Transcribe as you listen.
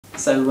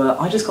So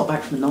I just got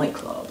back from a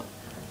nightclub,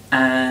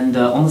 and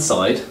on the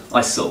side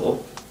I saw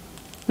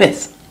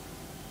this.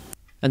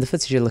 And the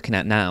footage you're looking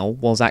at now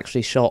was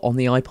actually shot on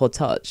the iPod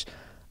Touch.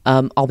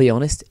 I'll be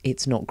honest,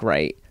 it's not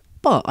great,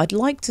 but I'd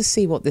like to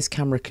see what this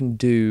camera can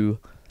do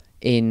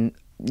in,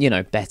 you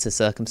know, better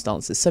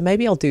circumstances. So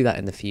maybe I'll do that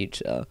in the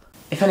future.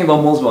 If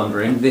anyone was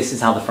wondering, this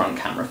is how the front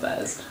camera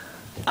fares.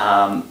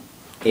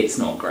 It's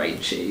not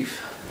great,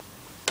 Chief.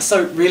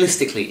 So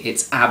realistically,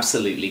 it's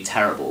absolutely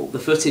terrible. The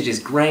footage is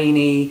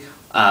grainy,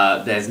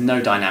 there's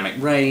no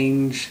dynamic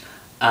range,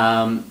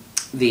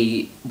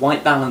 the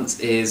white balance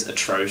is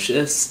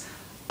atrocious,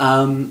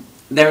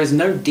 there is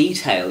no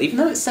detail. Even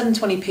though it's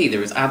 720p,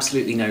 there is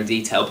absolutely no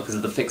detail because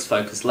of the fixed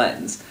focus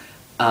lens.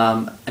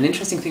 An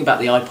interesting thing about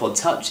the iPod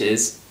Touch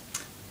is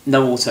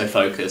no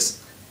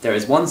autofocus. There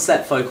is one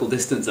set focal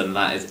distance and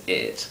that is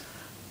it.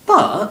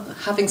 But,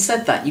 having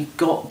said that, you've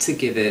got to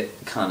give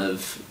it kind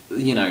of,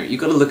 you know, you've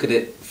got to look at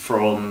it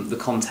from the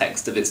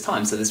context of its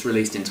time. So this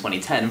released in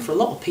 2010, and for a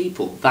lot of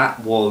people that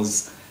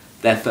was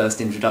their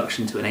first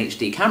introduction to an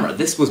HD camera.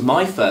 This was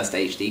my first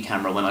HD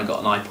camera when I got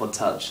an iPod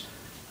Touch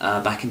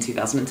back in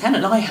 2010,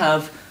 and I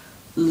have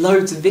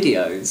loads of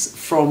videos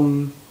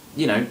from,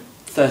 you know,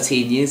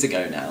 13 years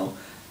ago now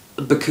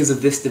because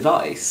of this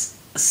device.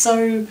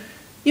 So,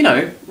 you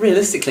know,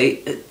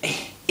 realistically,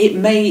 it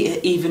may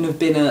even have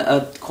been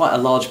quite a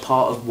large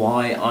part of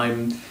why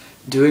I'm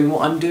doing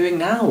what I'm doing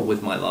now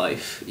with my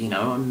life. You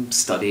know, I'm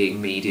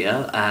studying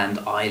media, and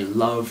I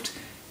loved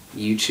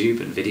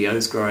YouTube and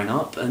videos growing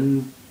up,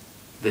 and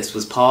this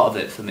was part of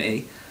it for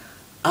me.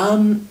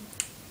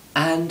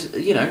 And,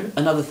 you know,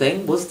 another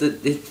thing was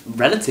that,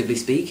 relatively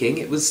speaking,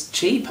 it was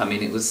cheap. I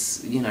mean, it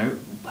was, you know,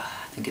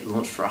 I think it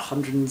launched for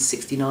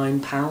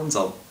 £169.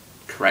 I'll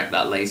correct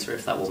that later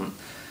if that wasn't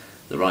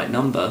the right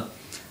number.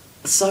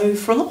 So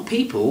for a lot of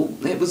people,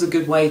 it was a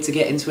good way to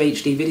get into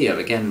HD video.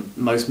 Again,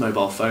 most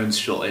mobile phones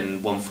shot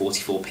in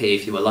 144p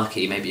if you were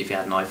lucky. Maybe if you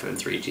had an iPhone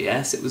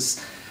 3GS, it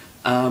was,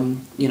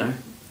 you know,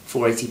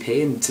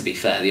 480p. And to be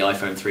fair, the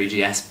iPhone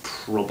 3GS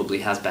probably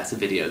has better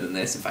video than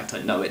this. In fact,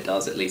 I know it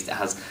does. At least it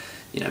has,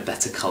 you know,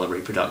 better colour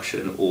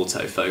reproduction,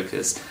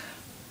 autofocus.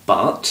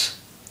 But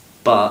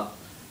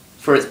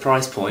for its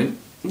price point,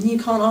 you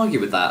can't argue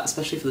with that,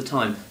 especially for the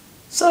time.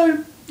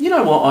 So, you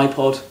know what,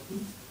 iPod?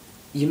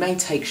 You may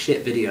take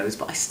shit videos,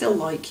 but I still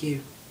like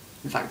you.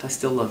 In fact, I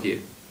still love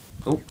you.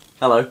 Oh,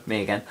 hello,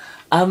 me again.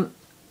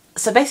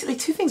 So basically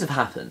two things have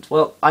happened.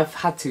 Well, I've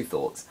had two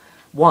thoughts.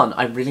 One,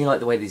 I really like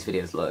the way these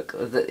videos look.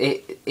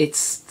 It's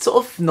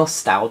sort of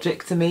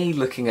nostalgic to me,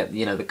 looking at,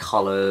 you know, the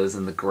colours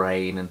and the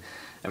grain and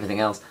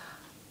everything else.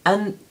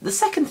 And the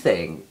second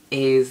thing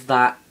is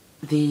that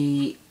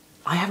I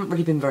haven't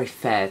really been very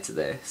fair to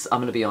this. I'm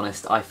going to be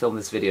honest, I filmed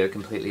this video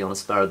completely on a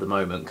spur of the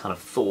moment kind of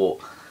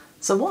thought.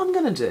 So what I'm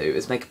going to do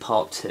is make a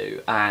part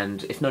 2,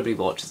 and if nobody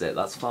watches it,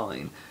 that's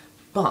fine.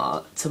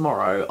 But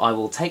tomorrow I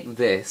will take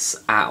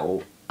this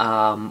out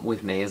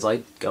with me as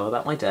I go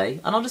about my day,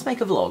 and I'll just make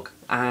a vlog,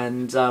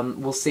 and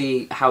we'll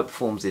see how it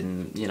performs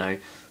in, you know,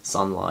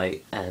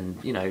 sunlight and,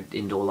 you know,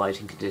 indoor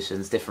lighting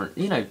conditions, different,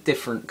 you know,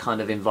 different kind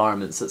of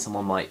environments that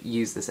someone might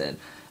use this in,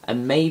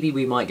 and maybe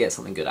we might get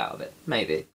something good out of it. Maybe.